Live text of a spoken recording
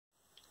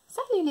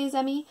Salut les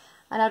amis!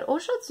 Alors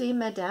aujourd'hui,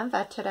 Madame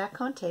va te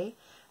raconter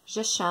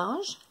Je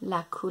change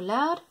la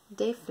couleur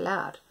des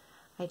fleurs.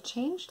 I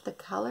changed the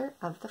color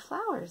of the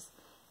flowers.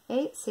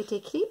 Et c'est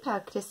écrit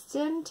par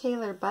Charlotte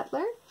Taylor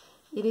Butler,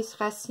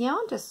 illustration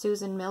de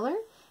Susan Millar,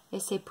 et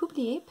c'est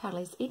publié par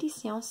les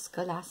éditions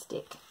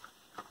scolastiques.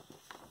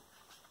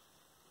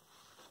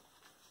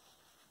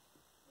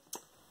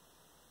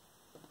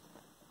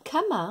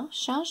 Comment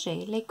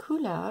changer les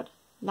couleurs,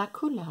 la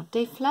couleur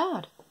des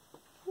fleurs?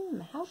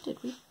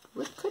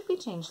 What could we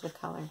change the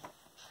color?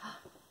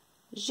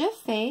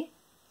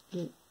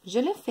 Je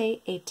le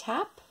fais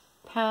étape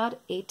par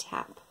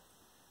étape.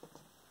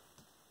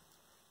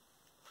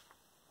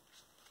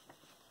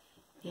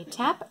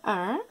 Étape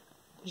 1,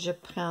 je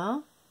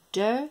prends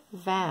 2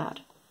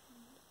 verres.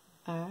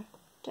 1,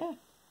 2.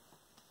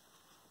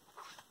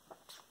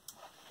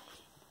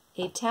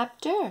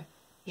 Étape 2,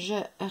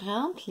 je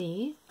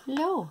remplis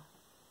l'eau.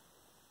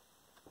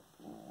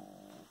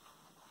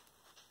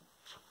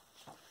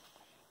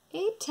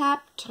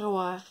 Étape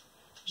 3,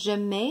 je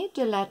mets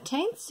de la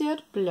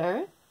teinture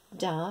bleue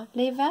dans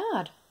les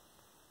verres.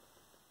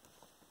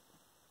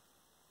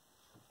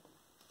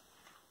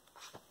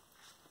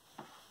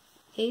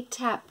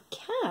 Étape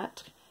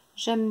 4,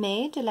 je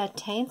mets de la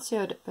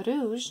teinture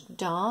rouge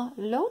dans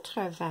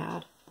l'autre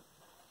verre.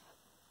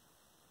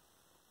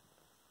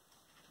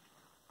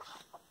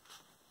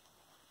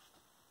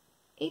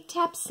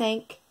 Étape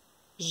 5,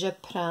 je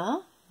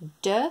prends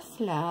 2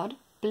 fleurs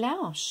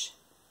blanches.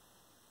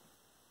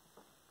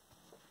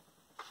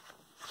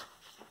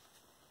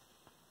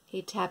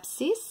 Étape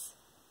 6,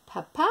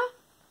 papa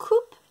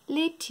coupe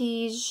les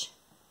tiges.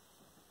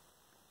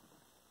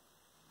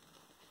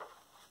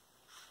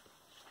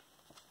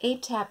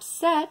 Étape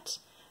 7,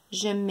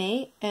 je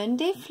mets une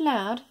des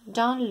fleurs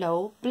dans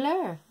l'eau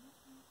bleue.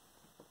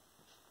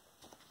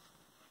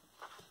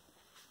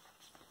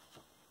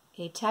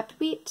 Étape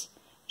 8,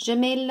 je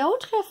mets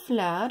l'autre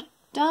fleur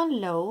dans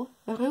l'eau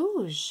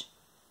rouge.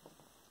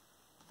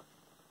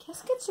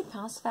 Qu'est-ce que tu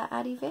penses va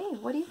arriver?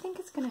 What do you think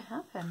is going to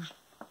happen?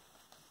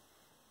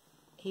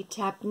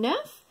 Étape 9,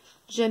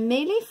 je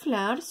mets les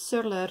fleurs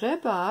sur le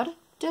rebord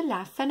de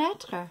la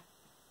fenêtre.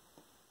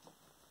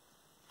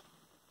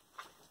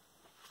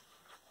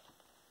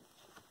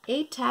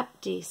 Étape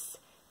 10,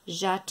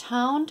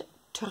 j'attends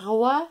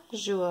 3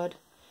 jours.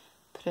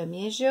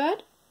 Premier jour,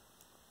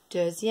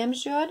 deuxième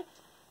jour,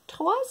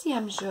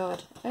 troisième jour.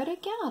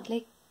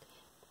 Regarde,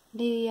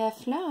 les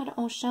fleurs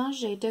ont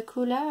changé de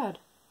couleur.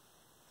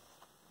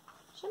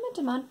 Je me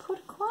demande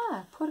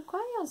pourquoi. Pourquoi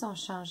elles ont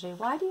changé?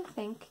 Why do you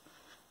think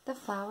the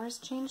flowers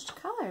changed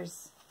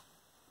colors?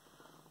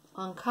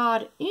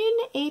 Encore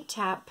une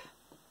étape.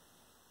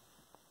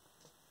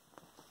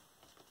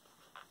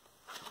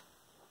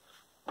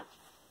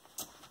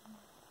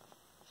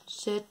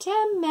 Je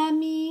t'aime,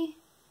 mamie.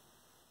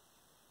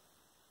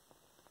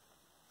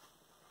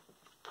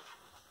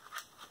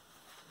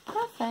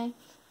 Parfait.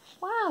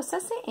 Wow, ça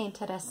c'est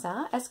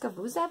intéressant. Est-ce que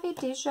vous avez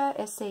déjà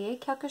essayé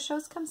quelque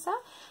chose comme ça?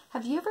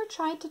 Have you ever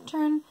tried to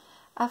turn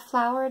a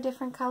flower a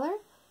different color?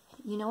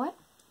 You know what?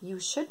 You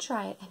should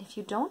try it. And if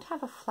you don't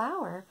have a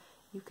flower,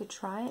 you could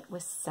try it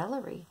with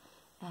celery.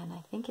 And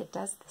I think it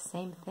does the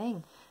same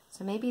thing.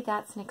 So maybe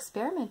that's an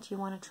experiment you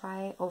want to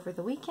try over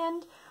the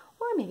weekend,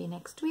 or maybe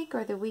next week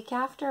or the week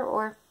after,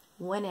 or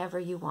whenever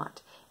you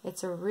want.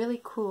 It's a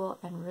really cool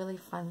and really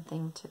fun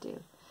thing to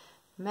do.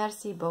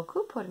 Merci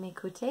beaucoup pour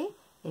m'écouter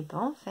et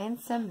bonne fin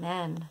de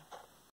semaine.